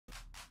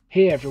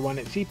Hey everyone,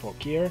 it's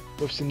Epoch here,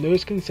 with some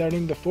news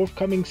concerning the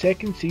forthcoming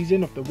second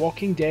season of The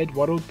Walking Dead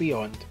World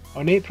Beyond.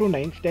 On April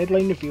 9th,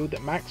 Deadline revealed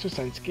that Max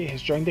Osinski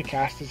has joined the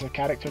cast as a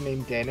character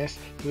named Dennis,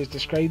 who is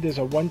described as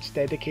a once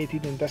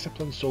dedicated and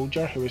disciplined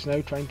soldier who is now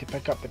trying to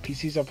pick up the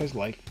pieces of his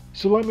life.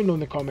 So let me know in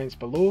the comments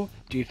below,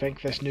 do you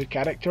think this new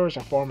character is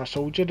a former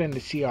soldier in the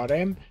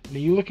CRM, and are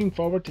you looking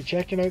forward to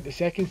checking out the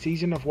second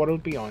season of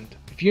World Beyond?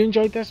 If you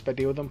enjoyed this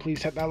video, then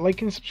please hit that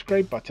like and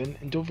subscribe button,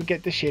 and don't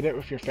forget to share it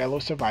with your fellow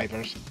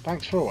survivors.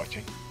 Thanks for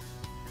watching.